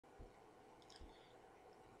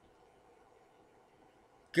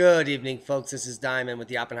Good evening, folks. This is Diamond with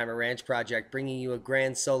the Oppenheimer Ranch Project, bringing you a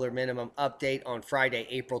grand solar minimum update on Friday,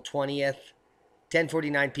 April 20th,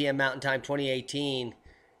 10:49 p.m. Mountain Time, 2018.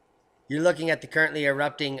 You're looking at the currently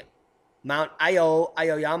erupting Mount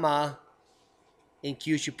Aoyama in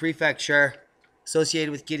Kyushu Prefecture,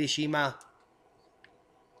 associated with Kirishima.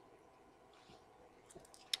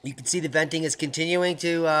 You can see the venting is continuing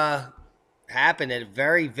to happen at a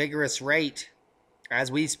very vigorous rate as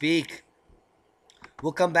we speak.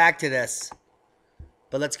 We'll come back to this.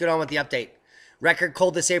 But let's get on with the update. Record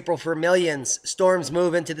cold this April for millions. Storms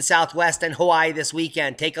move into the southwest and Hawaii this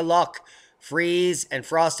weekend. Take a look. Freeze and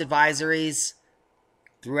frost advisories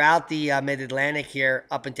throughout the mid-Atlantic here,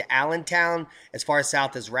 up into Allentown, as far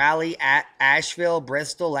south as Raleigh, Asheville,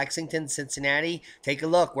 Bristol, Lexington, Cincinnati. Take a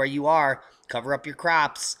look where you are. Cover up your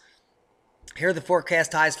crops. Here are the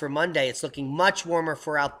forecast highs for Monday. It's looking much warmer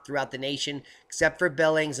throughout the nation, except for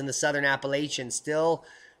Billings and the southern Appalachians. Still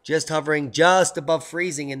just hovering just above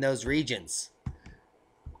freezing in those regions.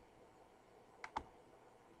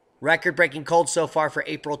 Record-breaking cold so far for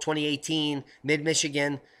April 2018,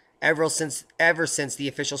 mid-Michigan, ever since the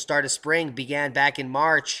official start of spring began back in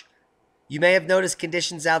March. You may have noticed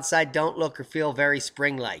conditions outside don't look or feel very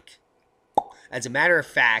spring-like. As a matter of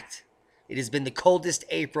fact, it has been the coldest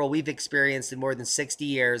April we've experienced in more than 60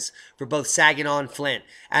 years for both Saginaw and Flint.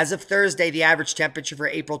 As of Thursday, the average temperature for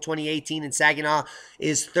April 2018 in Saginaw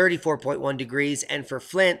is 34.1 degrees, and for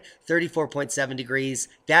Flint, 34.7 degrees.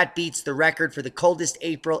 That beats the record for the coldest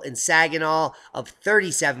April in Saginaw of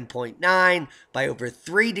 37.9 by over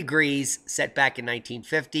 3 degrees set back in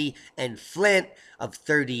 1950, and Flint of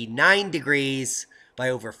 39 degrees by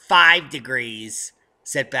over 5 degrees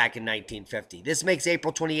set back in 1950. This makes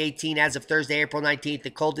April 2018, as of Thursday, April 19th, the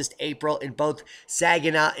coldest April in both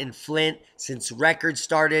Saginaw and Flint since records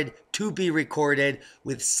started to be recorded,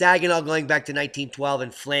 with Saginaw going back to 1912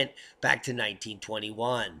 and Flint back to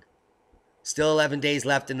 1921. Still 11 days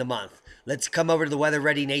left in the month. Let's come over to the Weather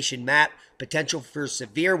Ready Nation map. Potential for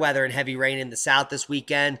severe weather and heavy rain in the south this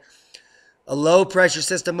weekend. A low pressure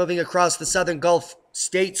system moving across the southern Gulf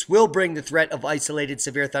states will bring the threat of isolated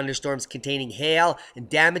severe thunderstorms containing hail and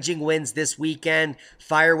damaging winds this weekend.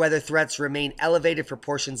 Fire weather threats remain elevated for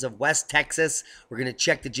portions of West Texas. We're going to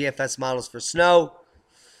check the GFS models for snow.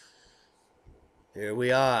 Here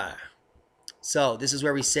we are. So this is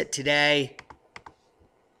where we sit today.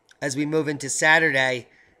 As we move into Saturday,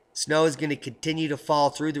 snow is going to continue to fall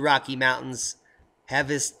through the Rocky Mountains.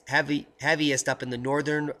 Heaviest up in the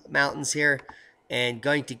northern mountains here, and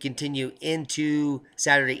going to continue into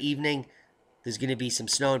Saturday evening. There's going to be some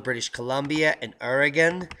snow in British Columbia and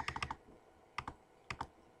Oregon.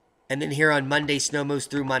 And then here on Monday, snow moves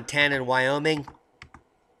through Montana and Wyoming.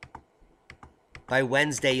 By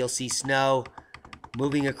Wednesday, you'll see snow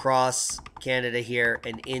moving across Canada here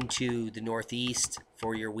and into the Northeast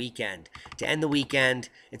for your weekend. To end the weekend,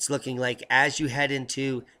 it's looking like as you head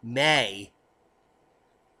into May,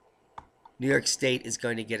 New York State is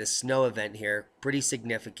going to get a snow event here, pretty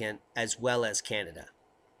significant, as well as Canada.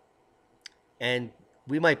 And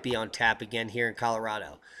we might be on tap again here in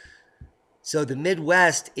Colorado. So the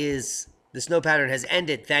Midwest the snow pattern has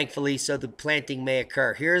ended, thankfully, so the planting may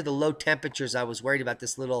occur. Here are the low temperatures. I was worried about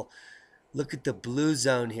this little, look at the blue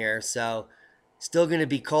zone here. So still going to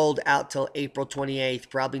be cold out till April 28th.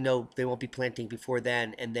 Probably no, they won't be planting before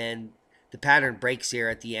then. And then the pattern breaks here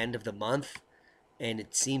at the end of the month. And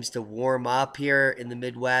it seems to warm up here in the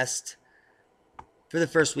Midwest for the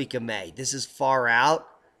first week of May. This is far out,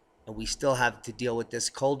 and we still have to deal with this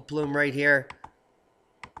cold plume right here,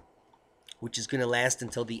 which is going to last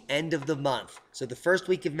until the end of the month. So the first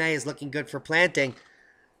week of May is looking good for planting.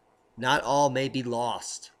 Not all may be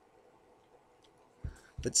lost,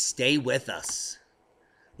 but stay with us.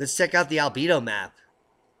 Let's check out the albedo map.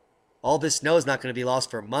 All this snow is not going to be lost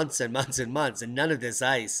for months and months and months, and none of this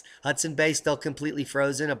ice. Hudson Bay still completely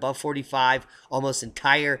frozen, above 45, almost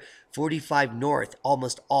entire 45 north,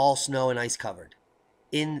 almost all snow and ice covered.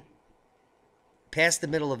 In past the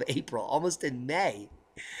middle of April, almost in May.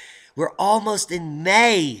 We're almost in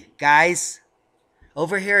May, guys.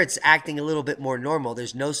 Over here, it's acting a little bit more normal.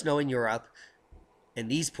 There's no snow in Europe in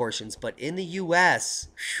these portions, but in the U.S.,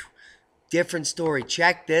 different story.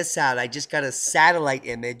 Check this out. I just got a satellite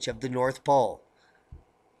image of the North Pole.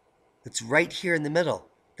 It's right here in the middle.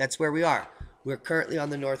 That's where we are. We're currently on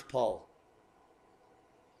the North Pole.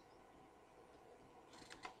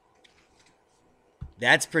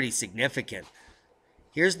 That's pretty significant.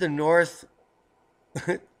 Here's the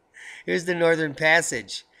Here's the Northern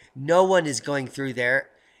Passage. No one is going through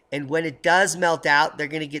there. And when it does melt out, they're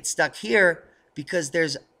going to get stuck here because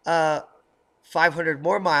there's 500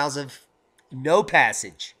 more miles of No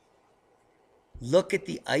passage. Look at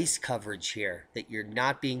the ice coverage here that you're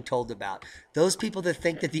not being told about. Those people that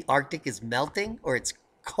think that the Arctic is melting or it's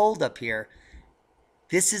cold up here,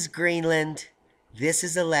 this is Greenland, this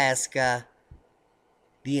is Alaska,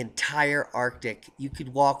 the entire Arctic. You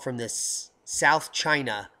could walk from this South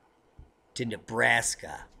China to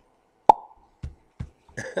Nebraska.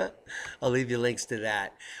 I'll leave you links to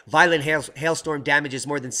that. Violent hailstorm damages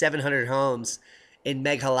more than 700 homes in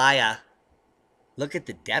Meghalaya. Look at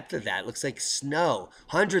the depth of that. It looks like snow.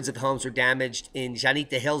 Hundreds of homes were damaged in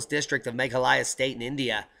Janita Hills district of Meghalaya state in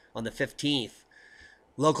India on the 15th.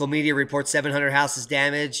 Local media reports 700 houses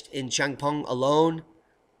damaged in Changpong alone.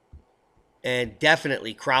 And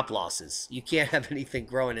definitely crop losses. You can't have anything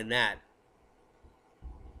growing in that.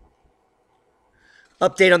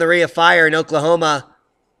 Update on the Ria fire in Oklahoma.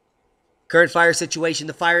 Current fire situation.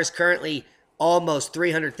 The fire is currently almost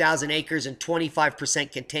 300,000 acres and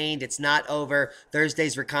 25% contained. It's not over.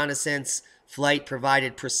 Thursday's reconnaissance flight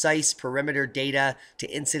provided precise perimeter data to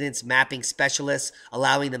incidents mapping specialists,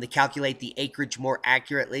 allowing them to calculate the acreage more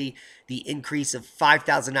accurately. The increase of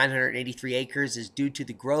 5,983 acres is due to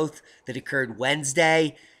the growth that occurred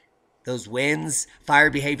Wednesday. Those winds, fire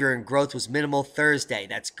behavior, and growth was minimal Thursday.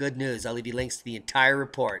 That's good news. I'll leave you links to the entire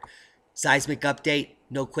report. Seismic update,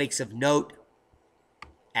 no quakes of note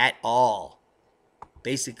at all.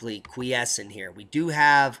 Basically quiescent here. We do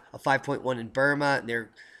have a 5.1 in Burma, and they're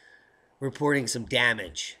reporting some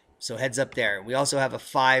damage. So heads up there. We also have a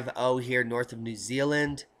 5.0 here north of New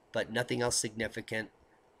Zealand, but nothing else significant.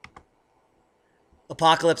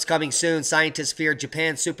 Apocalypse coming soon. Scientists fear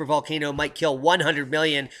Japan's supervolcano might kill 100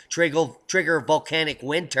 million, trigger volcanic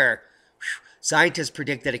winter. Scientists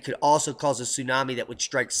predict that it could also cause a tsunami that would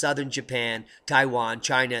strike southern Japan, Taiwan,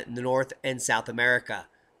 China, and North and South America.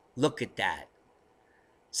 Look at that.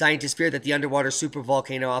 Scientists fear that the underwater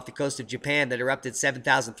supervolcano off the coast of Japan that erupted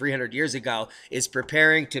 7,300 years ago is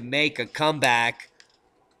preparing to make a comeback.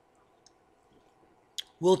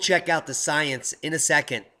 We'll check out the science in a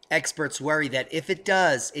second. Experts worry that if it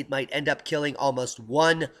does, it might end up killing almost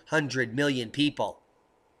 100 million people.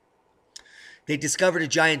 They discovered a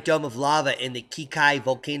giant dome of lava in the Kikai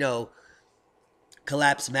volcano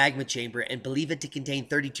collapsed magma chamber and believe it to contain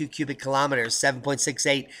 32 cubic kilometers,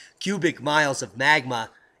 7.68 cubic miles of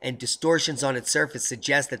magma, and distortions on its surface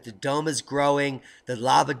suggest that the dome is growing. The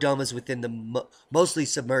lava dome is within the mostly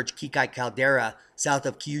submerged Kikai Caldera south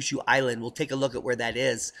of Kyushu Island. We'll take a look at where that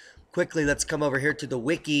is. Quickly, let's come over here to the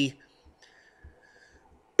wiki.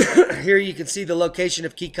 Here you can see the location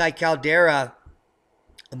of Kikai Caldera.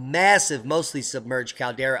 A massive, mostly submerged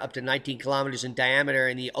caldera up to 19 kilometers in diameter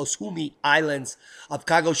in the Osumi Islands of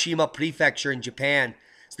Kagoshima Prefecture in Japan.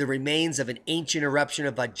 It's the remains of an ancient eruption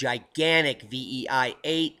of a gigantic VEI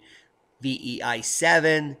 8, VEI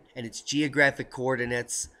 7, and its geographic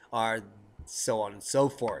coordinates are so on and so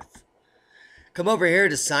forth. Come over here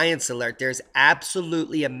to Science Alert. There's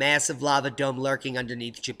absolutely a massive lava dome lurking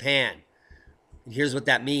underneath Japan. And here's what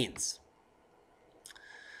that means.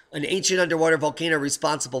 An ancient underwater volcano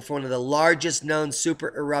responsible for one of the largest known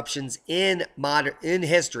super eruptions in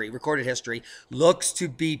history, recorded history, looks to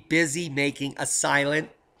be busy making a silent,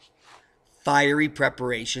 fiery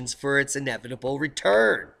preparations for its inevitable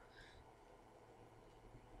return.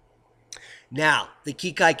 Now, the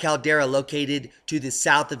Kikai Caldera, located to the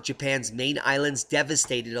south of Japan's main islands,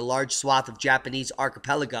 devastated a large swath of Japanese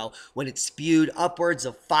archipelago when it spewed upwards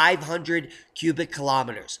of 500 cubic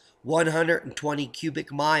kilometers, 120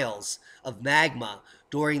 cubic miles of magma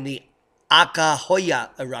during the Akahoya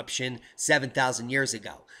eruption 7,000 years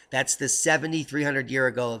ago. That's the 7,300 year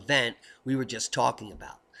ago event we were just talking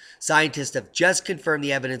about. Scientists have just confirmed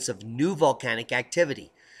the evidence of new volcanic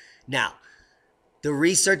activity. Now, the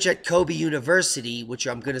research at Kobe University, which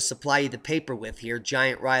I'm going to supply you the paper with here,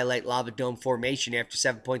 giant rhyolite lava dome formation after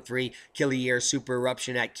 7.3 kiloyear super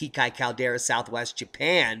eruption at Kikai Caldera, southwest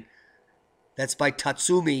Japan. That's by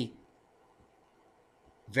Tatsumi.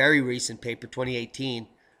 Very recent paper, 2018.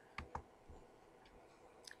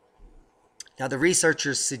 Now, the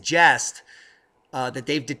researchers suggest that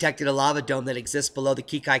they've detected a lava dome that exists below the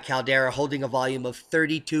Kikai Caldera holding a volume of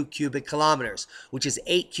 32 cubic kilometers, which is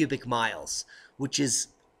 8 cubic miles, which is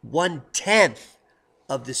 1/10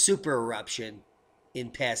 of the super eruption in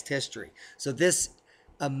past history. So this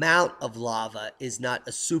amount of lava is not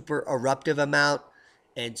a super eruptive amount,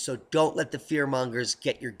 and so don't let the fearmongers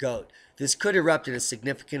get your goat. This could erupt in a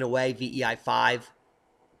significant way, VEI 5,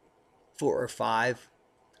 4 or 5,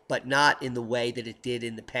 but not in the way that it did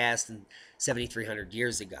in the past and 7,300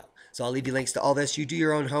 years ago. So I'll leave you links to all this. You do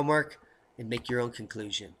your own homework and make your own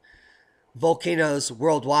conclusion. volcanoes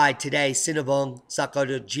worldwide today: Sinabung,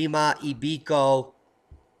 Sakurajima, Ibiko,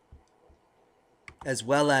 as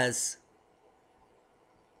well as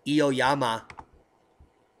Aoyama,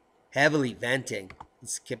 heavily venting.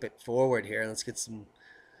 Let's skip it forward here. Let's get some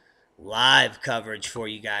live coverage for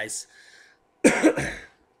you guys.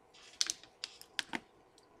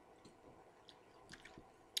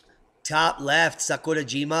 Top left,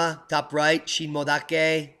 Sakurajima. Top right,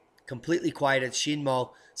 Shinmodake. Completely quiet at Shinmo.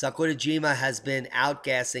 Sakurajima has been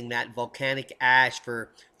outgassing that volcanic ash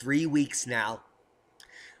for 3 weeks now.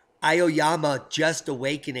 Aoyama just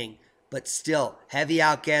awakening, but still heavy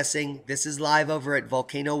outgassing. This is live over at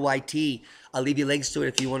Volcano YT. I'll leave you links to it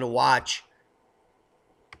if you want to watch.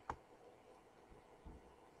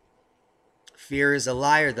 Fear is a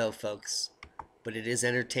liar, though, folks, but it is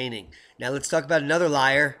entertaining. Now let's talk about another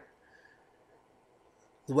liar.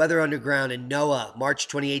 The Weather Underground and NOAA, March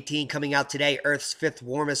 2018, coming out today, Earth's 5th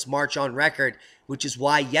warmest March on record, which is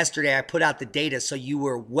why yesterday I put out the data so you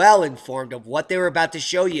were well informed of what they were about to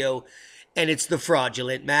show you, and it's the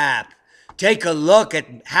fraudulent map. Take a look at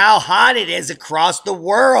how hot it is across the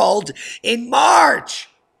world in March.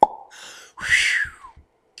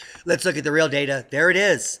 Let's look at the real data. There it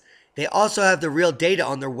is. They also have the real data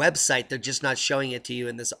on their website. They're just not showing it to you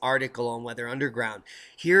in this article on Weather Underground.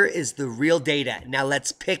 Here is the real data. Now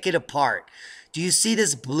let's pick it apart. Do you see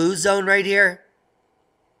this blue zone right here?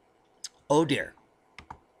 Oh dear.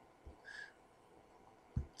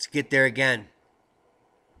 Let's get there again.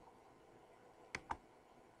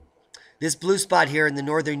 This blue spot here in the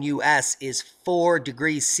northern U.S. is 4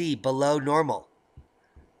 degrees C below normal.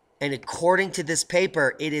 And according to this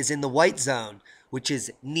paper, it is in the white zone, which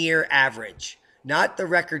is near average. Not the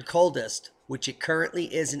record coldest, which it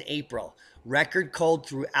currently is in April. Record cold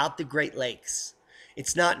throughout the Great Lakes.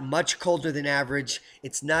 It's not much colder than average.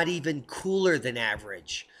 It's not even cooler than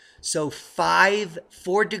average. So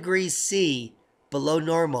 4 degrees C below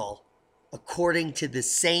normal, according to the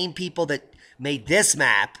same people that made this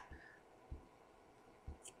map,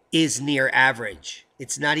 is near average.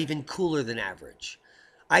 It's not even cooler than average.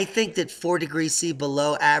 I think that 4 degrees C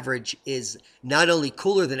below average is not only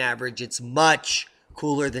cooler than average, it's much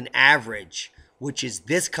cooler than average, which is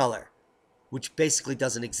this color, which basically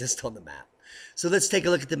doesn't exist on the map. So let's take a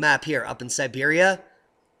look at the map here. Up in Siberia,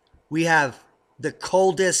 we have the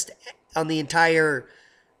coldest on the entire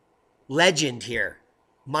legend here.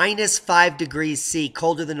 Minus 5 degrees C,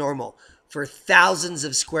 colder than normal, for thousands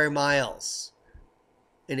of square miles.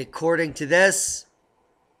 And according to this,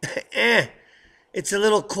 it's a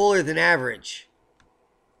little cooler than average.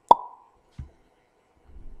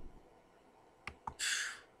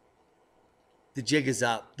 The jig is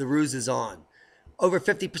up. The ruse is on. Over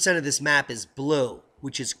 50% of this map is blue,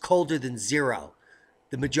 which is colder than 0.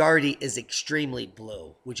 The majority is extremely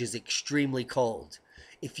blue, which is extremely cold.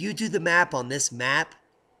 If you do the map on this map,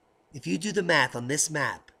 it is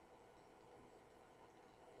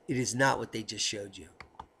not what they just showed you.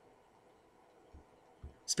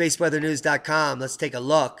 SpaceWeatherNews.com. Let's take a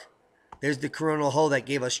look. There's the coronal hole that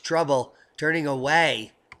gave us trouble turning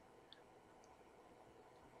away.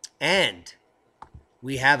 And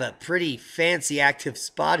we have a pretty fancy active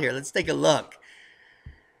spot here. Let's take a look.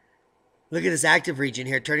 Look at this active region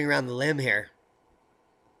here, turning around the limb here.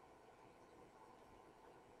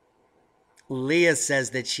 Leah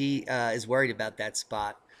says that she is worried about that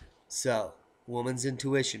spot. So, woman's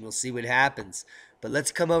intuition. We'll see what happens. But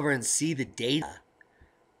let's come over and see the data.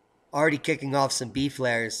 Already kicking off some B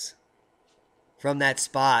flares from that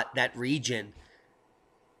spot, that region.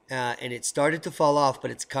 And it started to fall off, but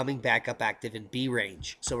it's coming back up active in B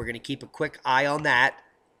range. So we're going to keep a quick eye on that.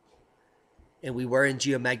 And we were in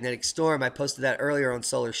geomagnetic storm. I posted that earlier on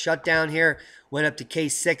solar shutdown here. Went up to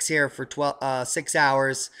K6 here for 6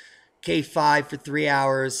 hours. K5 for 3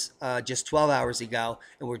 hours, just 12 hours ago.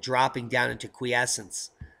 And we're dropping down into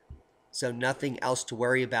quiescence. So nothing else to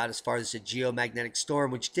worry about as far as the geomagnetic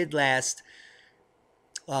storm, which did last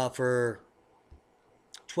for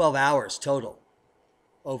 12 hours total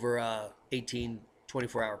over a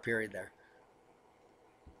 24-hour period there.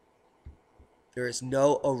 There is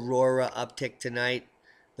no aurora uptick tonight.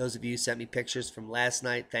 Those of you who sent me pictures from last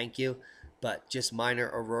night, thank you. But just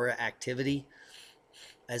minor aurora activity.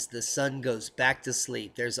 As the sun goes back to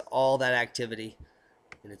sleep, there's all that activity,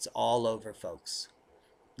 and it's all over, folks.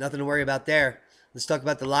 Nothing to worry about there. Let's talk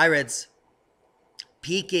about the Lyrids.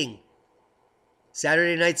 Peaking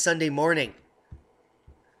Saturday night, Sunday morning.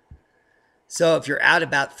 So if you're out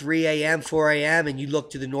about 3 a.m., 4 a.m., and you look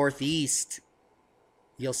to the northeast,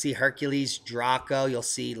 you'll see Hercules, Draco. You'll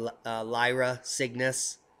see Lyra,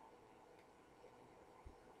 Cygnus,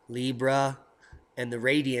 Libra, And the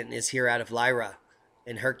radiant is here out of Lyra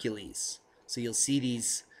and Hercules. So you'll see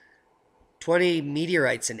these 20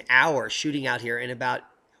 meteorites an hour shooting out here, and about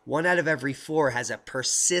 1 out of every 4 has a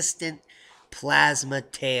persistent plasma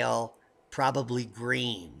tail, probably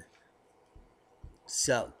green.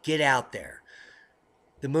 So get out there.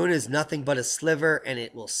 The moon is nothing but a sliver, and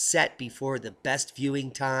it will set before the best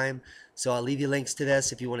viewing time. So I'll leave you links to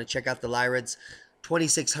this if you want to check out the Lyrids.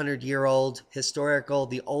 2,600-year-old historical,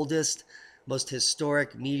 the oldest, most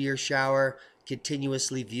historic meteor shower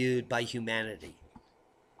continuously viewed by humanity.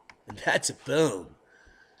 And that's a boom.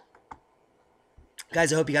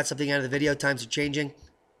 Guys, I hope you got something out of the video. Times are changing.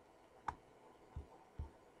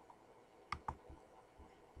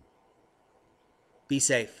 Be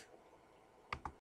safe.